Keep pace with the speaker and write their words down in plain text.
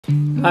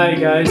Hi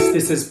guys,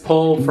 this is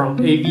Paul from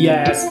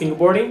Avis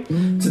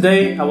Fingerboarding.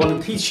 Today I want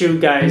to teach you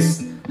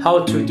guys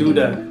how to do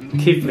the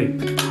kickflip.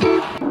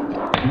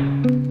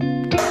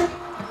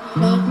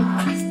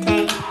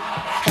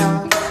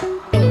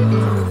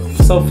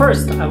 So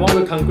first, I want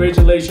to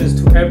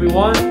congratulations to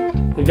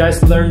everyone. You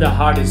guys learned the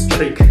hardest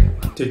trick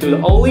to do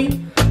the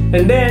ollie.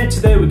 And then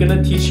today we're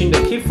gonna teach you the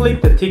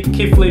kickflip. The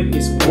kickflip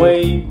is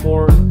way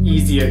more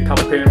easier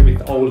compared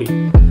with ollie.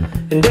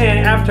 And then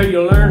after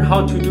you learn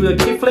how to do the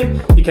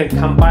kickflip, you can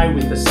combine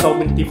with so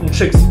many different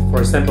tricks. For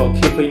example,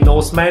 kickflip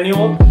nose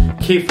manual,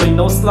 kickflip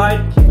nose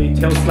slide, kickflip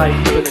tail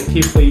slide, even the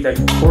kickflip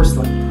like core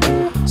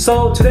slide.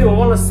 So today we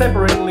want to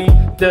separately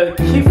the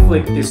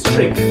kickflip. This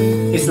trick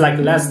is like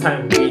last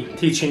time we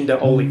teaching the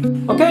ollie.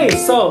 Okay,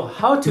 so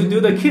how to do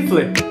the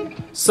kickflip?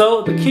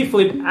 So the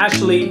kickflip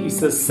actually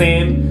is the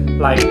same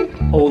like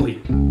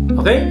ollie.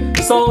 Okay,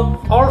 so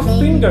our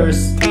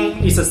fingers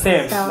is the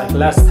same like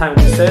last time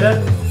we said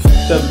it.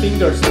 The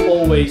fingers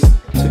always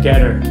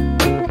together,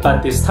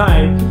 but this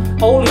time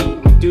ollie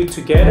we do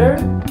together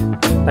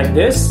like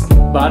this,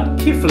 but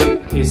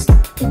kickflip is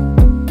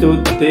do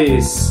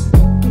this.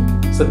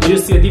 So do you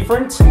see a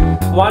difference?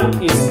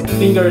 One is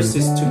fingers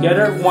is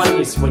together, one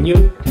is when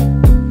you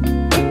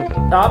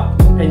up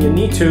and you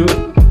need to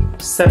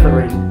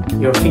separate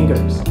your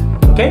fingers.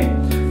 Okay,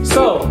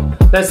 so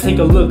let's take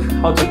a look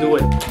how to do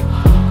it.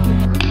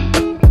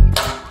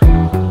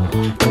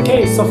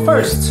 Okay, so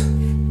first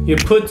you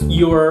put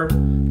your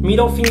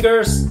middle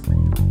fingers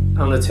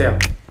on the tail.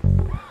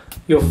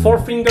 Your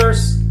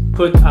forefingers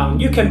put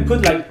on. You can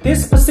put like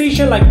this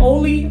position like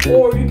ollie,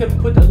 or you can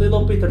put a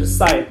little bit to the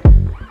side.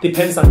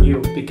 Depends on you,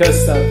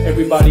 because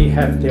everybody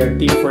have their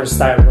different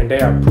style when they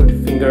are put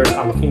fingers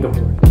on the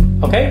fingerboard.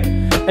 Okay,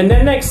 and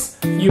then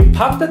next you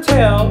pop the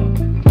tail,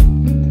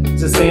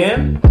 the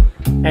same,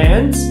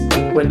 and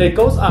when it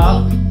goes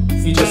up,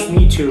 you just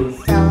need to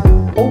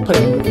open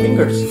your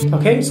fingers.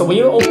 Okay, so when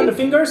you open the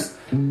fingers,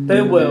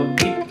 they will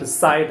hit the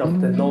side of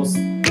the nose.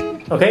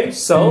 Okay,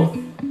 so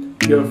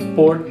your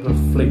board will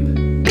flip,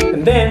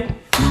 and then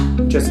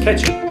just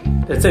catch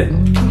it. That's it.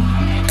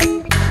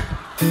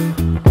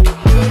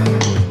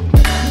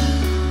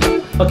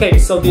 Okay,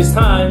 so this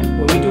time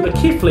when we do the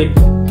kickflip,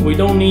 we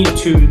don't need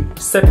to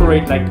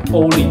separate like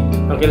ollie.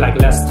 Okay, like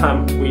last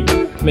time we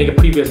make a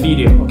previous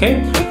video.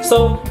 Okay,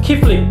 so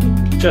kickflip,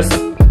 just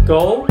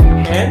go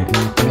and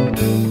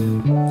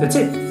that's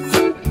it.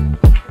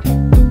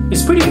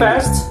 It's pretty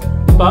fast,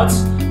 but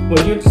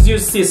when you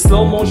see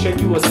slow motion,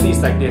 you will see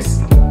it's like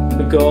this.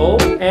 We go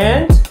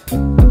and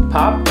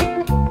pop,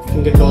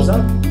 finger goes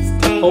up,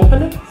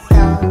 open it,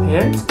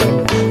 and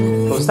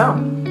goes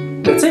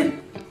down. That's it.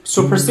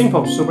 Super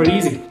simple, super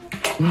easy.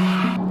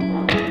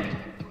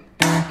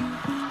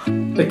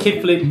 The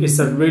kickflip is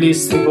a really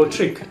simple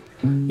trick.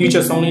 You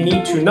just only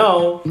need to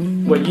know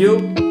when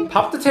you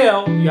pop the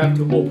tail, you have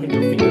to open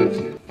your fingers.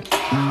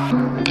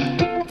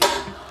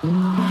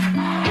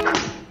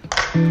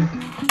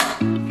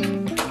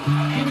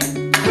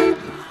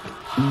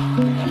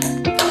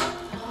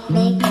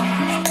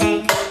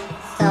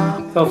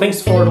 So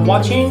thanks for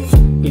watching.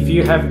 If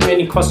you have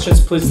any questions,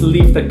 please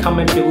leave the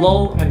comment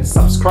below and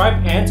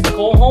subscribe and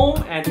go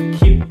home and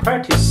keep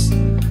practice.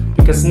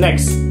 Because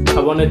next,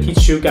 I want to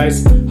teach you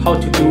guys how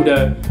to do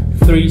the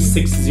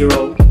 360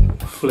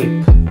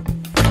 flip.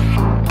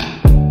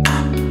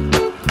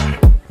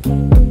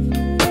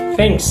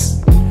 Thanks.